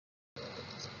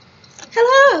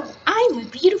I'm a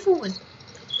beautiful one.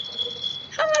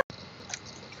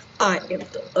 I am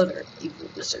the other evil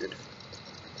wizard.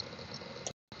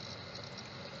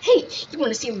 Hey, you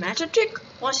want to see a magic trick?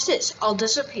 Watch this. I'll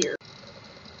disappear.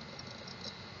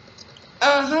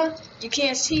 Uh-huh. You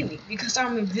can't see me because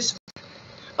I'm invisible.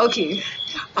 Okay,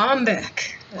 I'm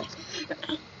back.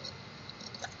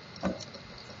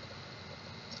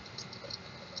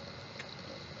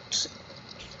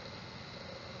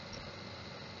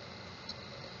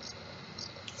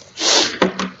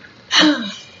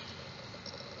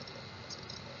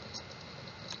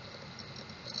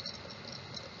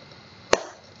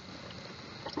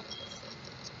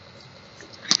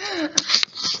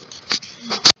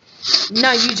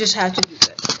 Now you just have to do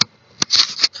that.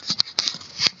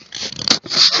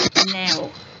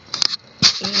 Now,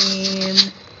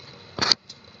 and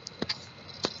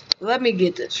let me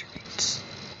get this right.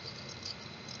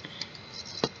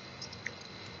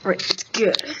 Right, it's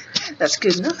good. That's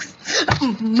good enough.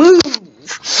 Move.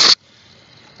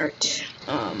 Alright.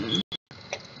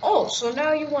 Oh, so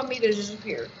now you want me to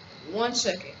disappear. 1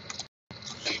 second.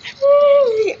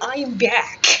 Hey, I'm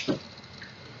back.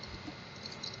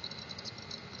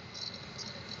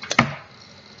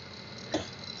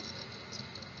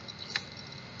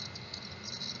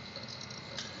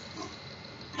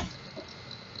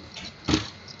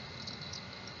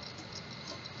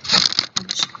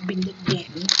 Bend it down.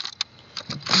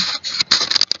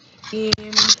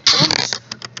 And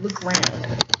look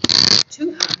around.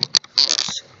 Too high.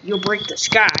 You'll break the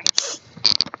sky.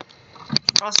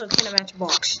 Also, can't match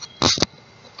box.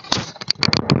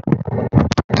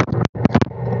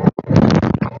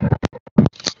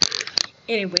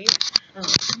 Anyway,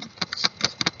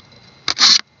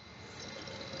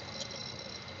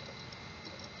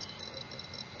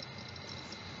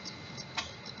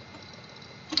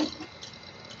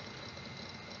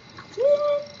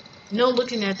 no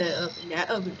looking at that oven. That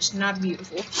oven is not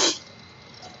beautiful.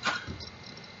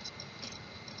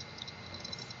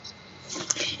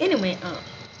 Anyway,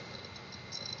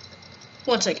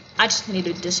 1 second. I just need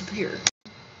to disappear.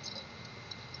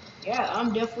 Yeah,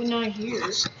 I'm definitely not here.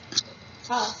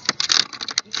 Huh.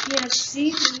 You can't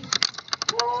see me.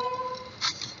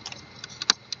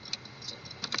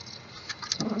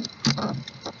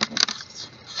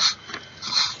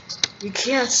 You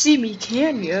can't see me,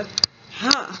 can you?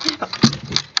 Huh.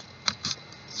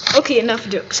 Okay, enough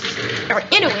jokes.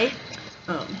 Alright, anyway,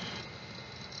 hold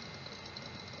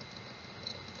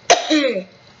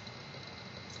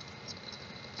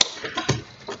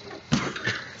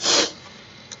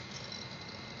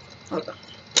on.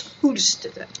 Who just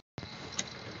did that?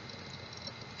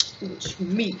 It was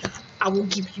me. I will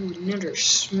give you another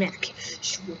smack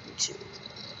if you want me to.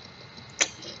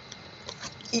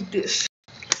 Eat this.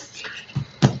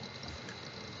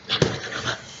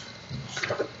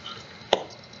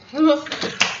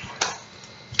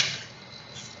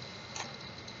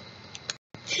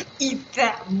 Eat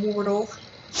that, mortal.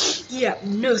 You have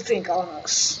nothing on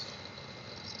us.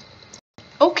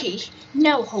 Okay,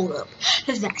 now hold up.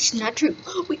 That's not true.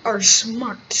 We are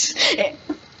smart.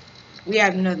 We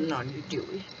have nothing on you, do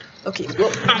we? Okay,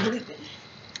 well, I'm leaving.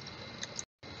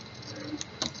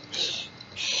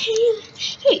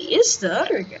 Hey, it's the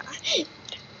other guy.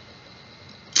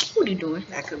 What are you doing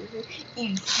back over there?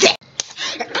 Eat that.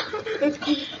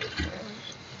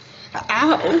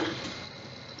 Ow.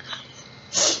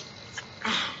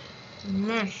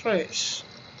 My face.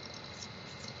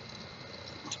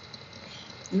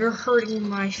 You're hurting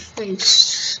my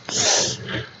face.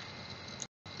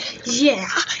 Yeah,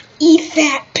 eat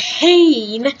that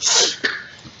pain.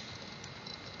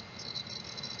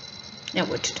 Now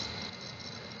what to do?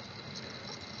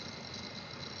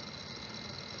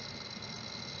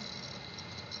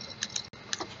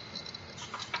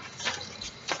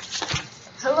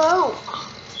 Hello,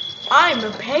 I'm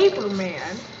a paper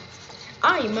man.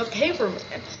 I am a paper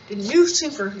man, the new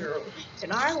superhero,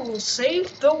 and I will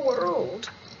save the world.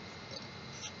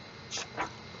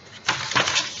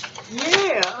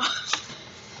 Yeah.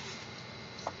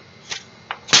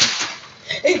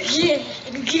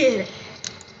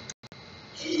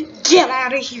 Get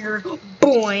out of here,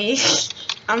 boy.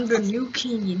 I'm the new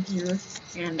king in here,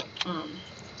 and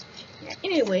yeah.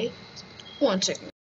 Anyway, 1 second.